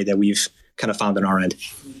takeaway that we've kind of found on our end.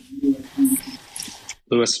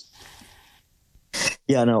 Louis.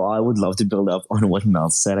 Yeah, no, I would love to build up on what Mel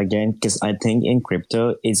said again, because I think in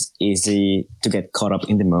crypto, it's easy to get caught up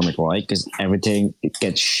in the moment, right? Because everything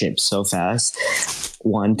gets shipped so fast.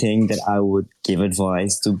 One thing that I would give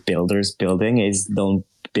advice to builders building is don't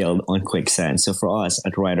build on quicksand. So for us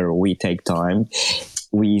at Ryder, we take time.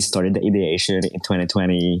 We started the ideation in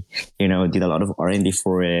 2020, did a lot of R&D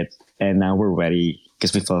for it. And now we're ready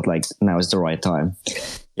because we felt like now is the right time.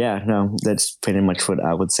 Yeah, no, that's pretty much what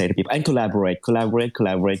I would say to people. And collaborate.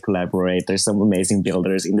 There's some amazing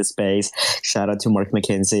builders in the space. Shout out to Mark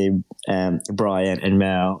McKenzie, Brian, and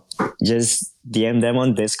Mel. Just DM them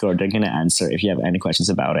on Discord. They're going to answer if you have any questions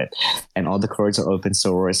about it. And all the codes are open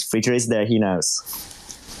source. Feature is there. He knows.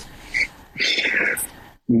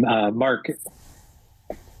 Mark.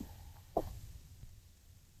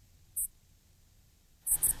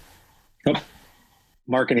 Oh.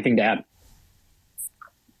 Mark, anything to add?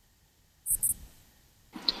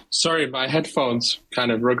 Sorry, my headphones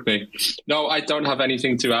kind of rugged me. No, I don't have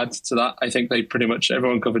anything to add to that. I think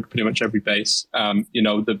everyone covered pretty much every base.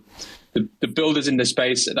 The builders in the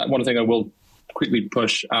space, that one thing I will quickly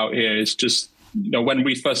push out here is just, when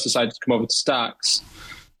we first decided to come over to Stacks,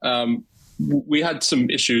 we had some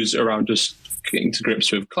issues around just getting to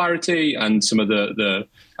grips with Clarity and some of the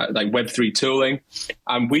like Web3 tooling.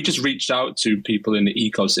 And we just reached out to people in the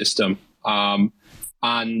ecosystem.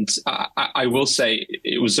 And I will say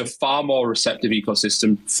it was a far more receptive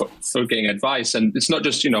ecosystem for getting advice. And it's not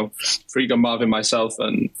just, Frigo, Marvin, myself,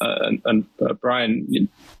 and Brian,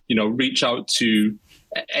 reach out to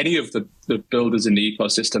any of the builders in the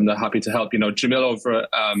ecosystem. They're happy to help. Jamil over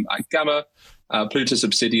at Gamma, Plutus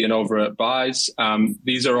Obsidian over at Buys.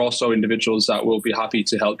 These are also individuals that will be happy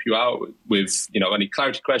to help you out with any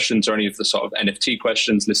Clarity questions or any of the sort of NFT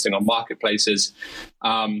questions, listing on marketplaces.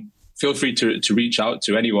 Feel free to reach out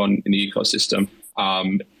to anyone in the ecosystem.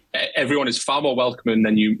 Everyone is far more welcoming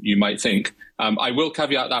than you might think. I will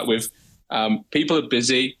caveat that with people are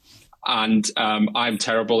busy and I'm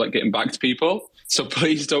terrible at getting back to people. So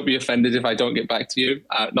please don't be offended if I don't get back to you.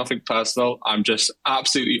 Nothing personal. I'm just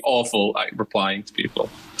absolutely awful at replying to people.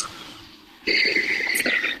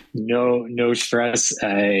 No stress.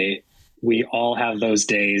 We all have those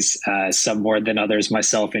days, some more than others,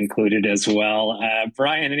 myself included as well.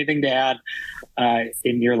 Brian, anything to add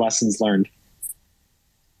in your lessons learned?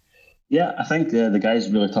 Yeah, I think the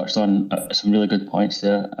guys really touched on some really good points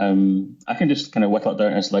there. I can just kind of whittle it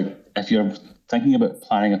down as like, if you're thinking about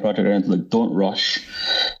planning a project around, like, don't rush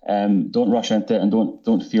into it, and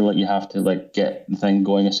don't feel like you have to like get the thing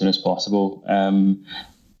going as soon as possible.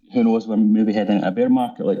 Who knows, we're maybe heading into a bear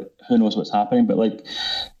market, like who knows what's happening, but like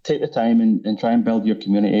take the time and try and build your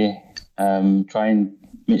community, try and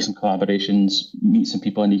make some collaborations, meet some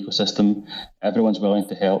people in the ecosystem. Everyone's willing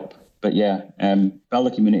to help. But yeah, build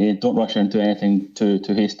a community. Don't rush into anything too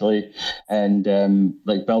hastily, and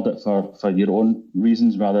build it for your own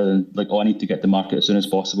reasons rather than I need to get to market as soon as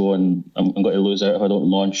possible, and I'm going to lose out if I don't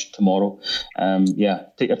launch tomorrow.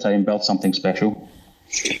 Take your time, build something special.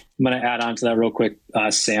 I'm going to add on to that real quick,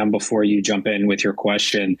 Sam, before you jump in with your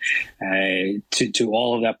question. To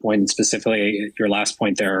all of that point, and specifically your last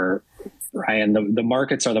point there, Ryan, the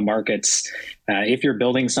markets are the markets. If you're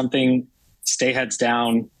building something, stay heads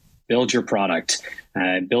down, build your product,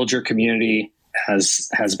 build your community,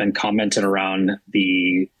 has been commented around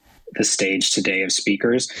the stage today of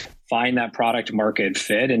speakers. Find that product market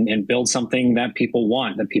fit and build something that people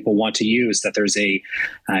want to use, that there's a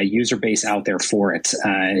user base out there for it.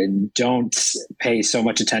 Don't pay so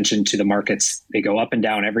much attention to the markets. They go up and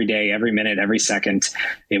down every day, every minute, every second.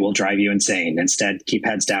 It will drive you insane. Instead, keep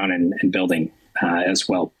heads down and building as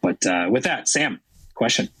well. But with that, Sam,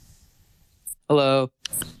 question. Hello.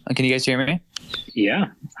 Can you guys hear me? Yeah.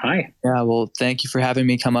 Hi. Yeah. Well, thank you for having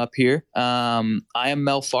me come up here. I am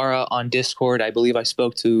Mel Farah on Discord. I believe I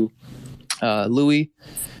spoke to Louise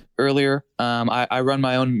earlier. I run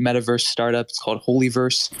my own metaverse startup. It's called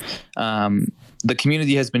Holyverse. The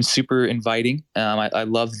community has been super inviting. I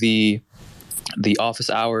love the office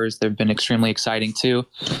hours. They've been extremely exciting too.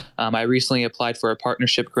 I recently applied for a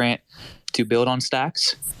partnership grant to build on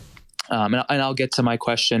Stacks. And I'll get to my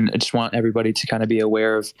question. I just want everybody to kind of be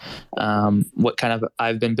aware of what kind of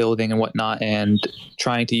I've been building and whatnot, and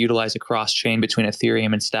trying to utilize a cross chain between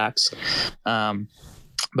Ethereum and Stacks.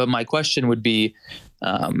 But my question would be,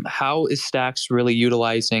 how is Stacks really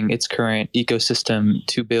utilizing its current ecosystem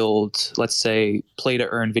to build, let's say, play to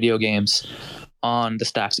earn video games on the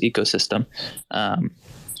Stacks ecosystem?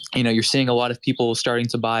 You're seeing a lot of people starting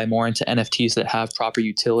to buy more into NFTs that have proper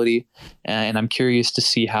utility. And I'm curious to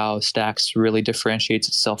see how Stacks really differentiates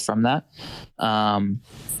itself from that,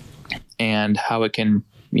 and how it can,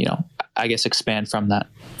 expand from that.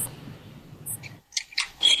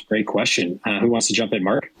 Great question. Who wants to jump in,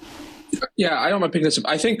 Mark? Yeah, I don't mind picking this up.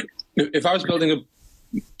 I think if I was building a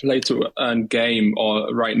play to earn game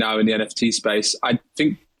or right now in the NFT space, I'd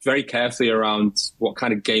think very carefully around what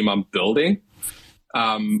kind of game I'm building.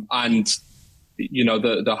 And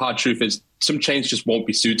the hard truth is some chains just won't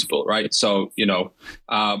be suitable, right? So, or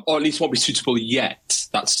at least won't be suitable yet.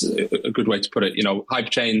 That's a good way to put it. Hype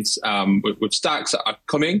chains with Stacks are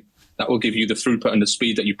coming. That will give you the throughput and the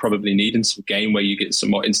speed that you probably need in some game where you get some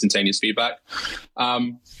more instantaneous feedback.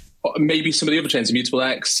 Maybe some of the other chains, Immutable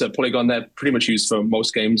X, Polygon, they're pretty much used for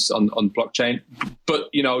most games on blockchain. But,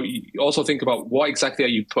 you also think about what exactly are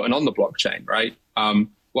you putting on the blockchain, right?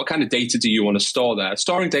 What kind of data do you want to store there?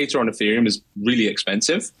 Storing data on Ethereum is really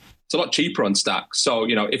expensive. It's a lot cheaper on Stacks. So,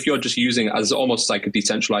 if you're just using it as almost like a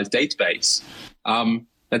decentralized database,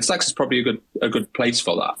 then Stacks is probably a good place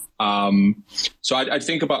for that. So I'd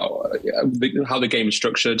think about how the game is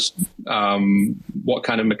structured, what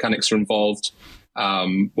kind of mechanics are involved,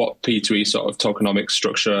 what P2E sort of tokenomics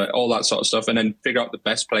structure, all that sort of stuff, and then figure out the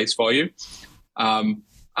best place for you.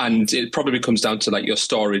 And it probably comes down to your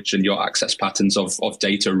storage and your access patterns of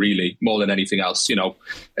data, really, more than anything else.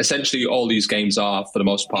 Essentially all these games are, for the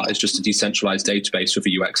most part, is just a decentralized database with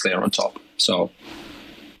a UX layer on top. So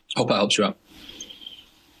hope that helps you out.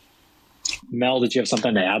 Mel, did you have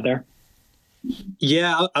something to add there?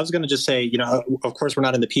 Yeah, I was going to just say, of course, we're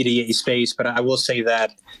not in the PDA space, but I will say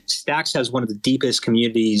that Stacks has one of the deepest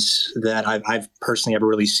communities that I've personally ever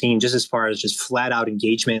really seen, just as far as just flat out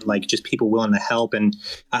engagement, just people willing to help. And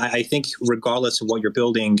I think regardless of what you're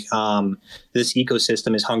building, this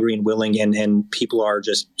ecosystem is hungry and willing, and people are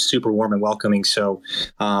just super warm and welcoming. So,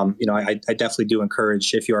 I definitely do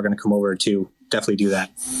encourage, if you are going to come over, to definitely do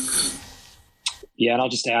that. Yeah, and I'll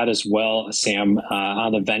just add as well, Sam,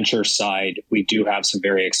 on the venture side, we do have some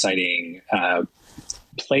very exciting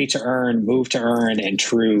play to earn, move to earn, and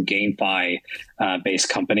true GameFi based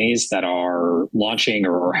companies that are launching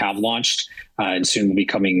or have launched and soon will be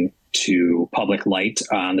coming to public light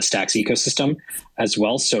on the Stacks ecosystem as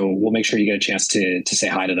well. So we'll make sure you get a chance to say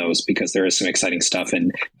hi to those, because there is some exciting stuff.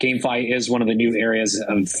 And GameFi is one of the new areas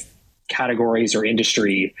of categories or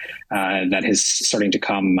industry that is starting to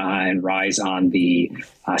come and rise on the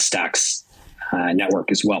Stacks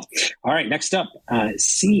network as well. All right, next up,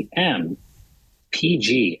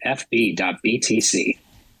 CMPGFB.BTC.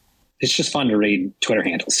 It's just fun to read Twitter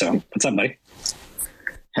handles. So what's up, buddy?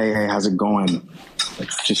 Hey, how's it going?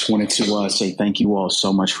 Just wanted to say thank you all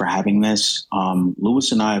so much for having this. Louis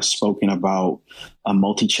and I have spoken about a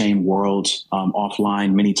multi-chain world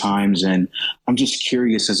offline many times, and I'm just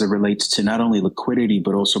curious as it relates to not only liquidity,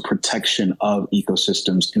 but also protection of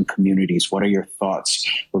ecosystems and communities. What are your thoughts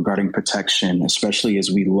regarding protection, especially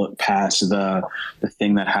as we look past the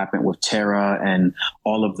thing that happened with Terra and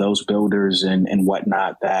all of those builders and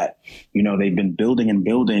whatnot that, they've been building,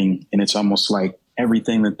 and it's almost like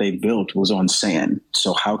everything that they built was on sand.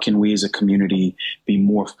 So how can we as a community be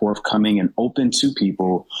more forthcoming and open to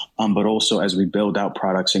people, but also as we build out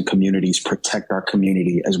products and communities, protect our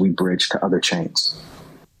community as we bridge to other chains?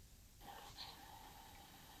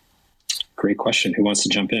 Great question. Who wants to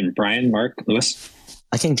jump in? Brian, Mark, Louis?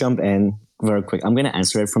 I can jump in very quick. I'm going to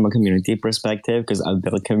answer it from a community perspective because I've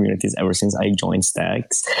built communities ever since I joined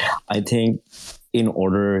Stacks. I think in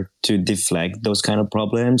order to deflect those kind of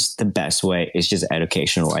problems, the best way is just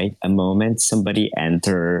education, right? A moment somebody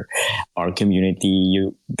enter our community,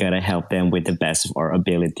 you gotta help them with the best of our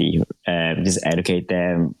ability. Just educate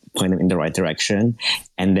them, point them in the right direction.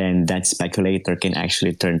 And then that speculator can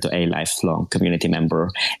actually turn to a lifelong community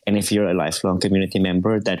member. And if you're a lifelong community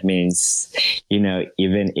member, that means,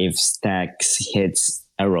 even if Stacks hits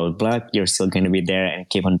a roadblock, you're still going to be there and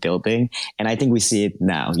keep on building. And I think we see it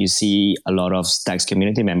now. You see a lot of Stacks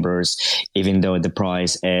community members, even though the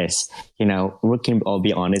price is, we can all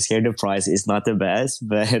be honest here, the price is not the best,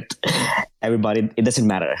 but everybody, it doesn't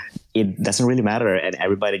matter. It doesn't really matter. And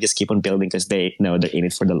everybody just keep on building because they know they're in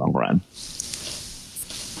it for the long run.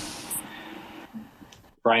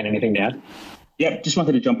 Brian, anything to add? Yeah, just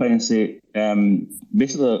wanted to jump in and say,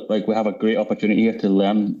 basically, we have a great opportunity here to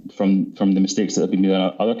learn from the mistakes that have been made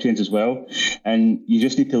on other chains as well. And you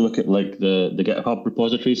just need to look at the GitHub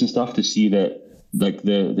repositories and stuff to see that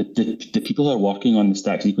the people who are working on the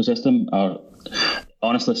Stacks ecosystem are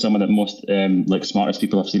honestly some of the most smartest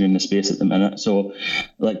people I've seen in the space at the minute. So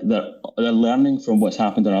they're learning from what's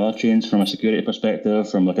happened on other chains from a security perspective,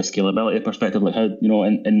 from a scalability perspective,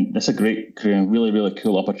 and that's a great, really, really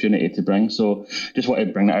cool opportunity to bring. So just want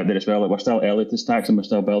to bring that out there as well. We're still early to Stacks and we're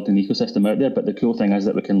still building the ecosystem out there, but the cool thing is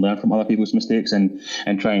that we can learn from other people's mistakes and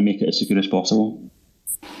try and make it as secure as possible.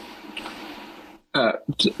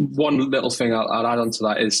 One little thing I'll add on to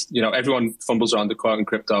that is, everyone fumbles around the quote in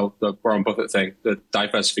crypto, the Warren Buffett thing. The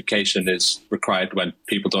diversification is required when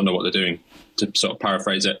people don't know what they're doing, to sort of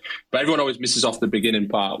paraphrase it. But everyone always misses off the beginning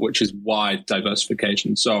part, which is why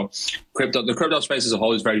diversification. So the crypto space as a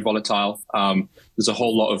whole is very volatile. There's a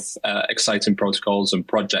whole lot of exciting protocols and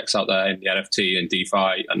projects out there in the NFT and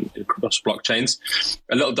DeFi and across blockchains.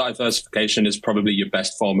 A little diversification is probably your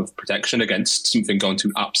best form of protection against something going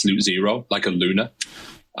to absolute zero, like a Luna.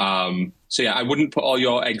 So yeah, I wouldn't put all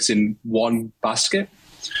your eggs in one basket,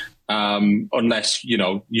 unless,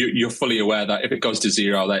 you're fully aware that if it goes to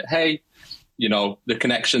zero, that, hey, the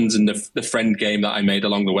connections and the friend game that I made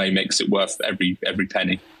along the way makes it worth every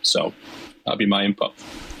penny. So that'd be my input.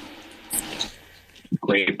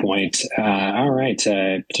 Great point. All right.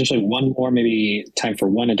 Potentially one more, maybe time for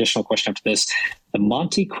one additional question after this. The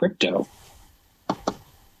Monte Crypto.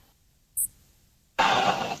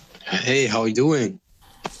 Hey, how are you doing?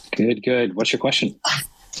 Good. What's your question?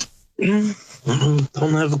 Don't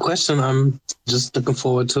have a question. I'm just looking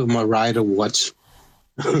forward to my Ryder watch.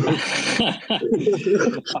 All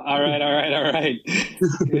right.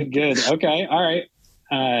 Good. Okay. All right.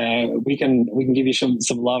 We can give you some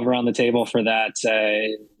love around the table for that.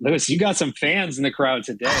 Louis, you got some fans in the crowd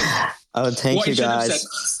today. Oh, thank you,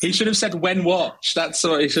 guys. He should have said when watch. That's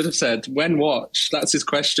what he should have said. When watch. That's his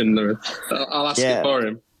question, Louis. I'll ask it for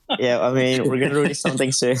him. Yeah, I mean, we're going to release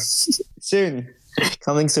something soon.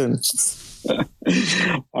 Coming soon.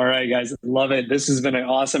 All right, guys. Love it. This has been an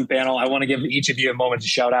awesome panel. I want to give each of you a moment to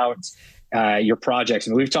shout out your projects.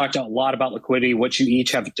 And we've talked a lot about liquidity, what you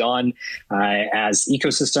each have done as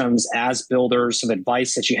ecosystems, as builders, some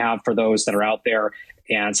advice that you have for those that are out there,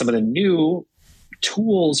 and some of the new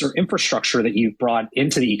tools or infrastructure that you've brought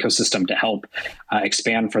into the ecosystem to help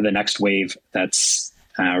expand for the next wave that's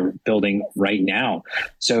building right now.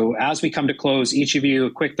 So as we come to close, each of you,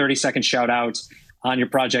 a quick 30-second shout out on your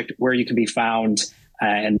project, where you can be found,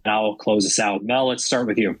 and I'll close this out. Mel, let's start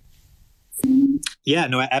with you. Yeah,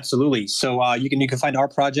 no, absolutely. So you can find our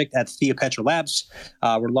project at Theopetra Labs.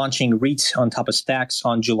 We're launching REIT on top of Stacks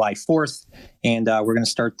on July 4th, and we're going to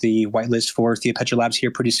start the whitelist for Theopetra Labs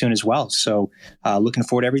here pretty soon as well. So looking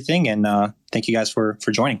forward to everything, and thank you guys for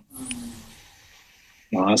joining.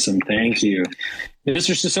 Awesome. Thank you.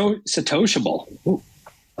 Mr. Satoshable. Ooh.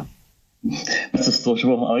 Mr.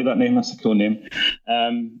 Satoshible, I like that name. That's a cool name.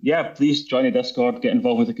 Please join the Discord, get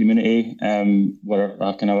involved with the community. We're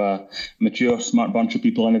kind of a mature, smart bunch of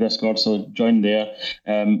people in the Discord, so join there.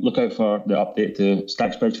 Look out for the update to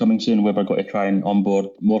Stacksbridge coming soon, where we're going to try and onboard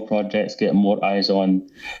more projects, get more eyes on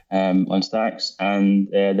Stacks, and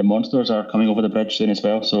the monsters are coming over the bridge soon as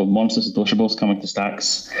well. So Monster Satoshibles coming to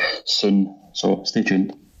Stacks soon. So stay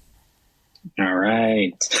tuned. All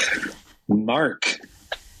right, Mark.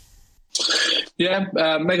 Yeah,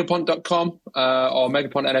 megapont.com or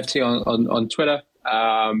Megapont NFT on Twitter.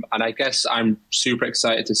 And I guess I'm super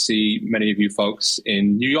excited to see many of you folks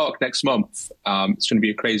in New York next month. It's going to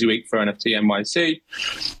be a crazy week for NFT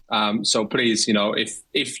NYC. So please,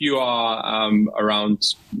 if you are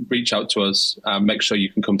around, reach out to us. Make sure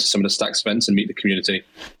you can come to some of the Stacks events and meet the community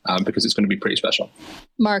because it's going to be pretty special.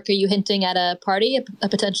 Mark, are you hinting at a party, a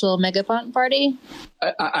potential Megapont party?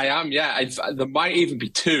 I am, yeah. There might even be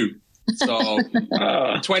two. So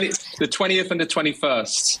the 20th and the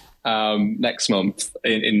 21st next month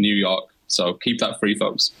in New York. So keep that free,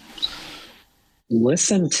 folks.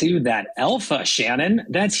 Listen to that alpha, Shannon.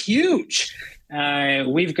 That's huge.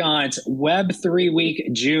 We've got Web3 Week,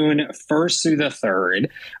 June 1st through the 3rd.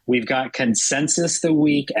 We've got Consensus the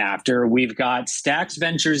week after. We've got Stacks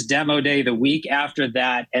Ventures Demo Day the week after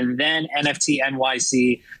that. And then NFT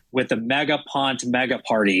NYC with the Megapont Mega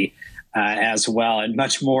Party as well, and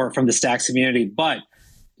much more from the Stacks community. But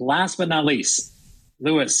last but not least,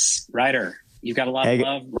 Louise, Ryder, you've got a lot of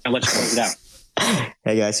love. We're going to let you close it out.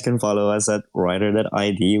 Hey guys, you can follow us at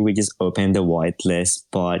Ryder.id. We just opened the whitelist,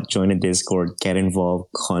 but join the Discord, get involved,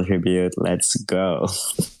 contribute. Let's go.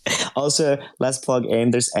 Also, let's plug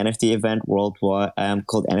in. There's NFT event worldwide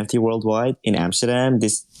called NFT Worldwide in Amsterdam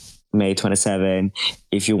this May 27.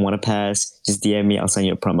 If you want to pass, just DM me. I'll send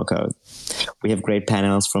you a promo code. We have great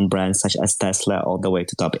panels from brands such as Tesla all the way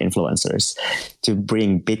to top influencers to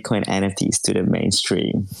bring Bitcoin NFTs to the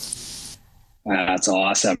mainstream. That's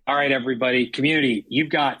awesome. All right, everybody, community, you've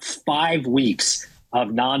got 5 weeks of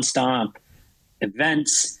nonstop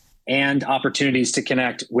events and opportunities to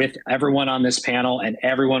connect with everyone on this panel and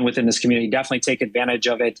everyone within this community. Definitely take advantage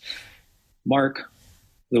of it. Mark,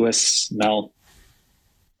 Louise, Mel,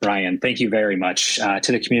 Brian, thank you very much.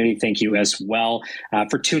 To the community, thank you as well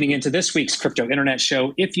for tuning into this week's Crypto Internet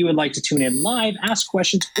Show. If you would like to tune in live, ask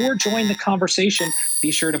questions, or join the conversation, be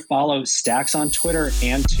sure to follow Stacks on Twitter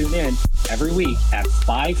and tune in every week at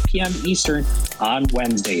 5 p.m. Eastern on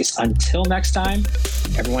Wednesdays. Until next time,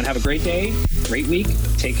 everyone have a great day, great week,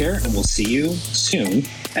 take care, and we'll see you soon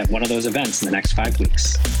at one of those events in the next 5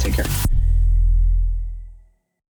 weeks. Take care.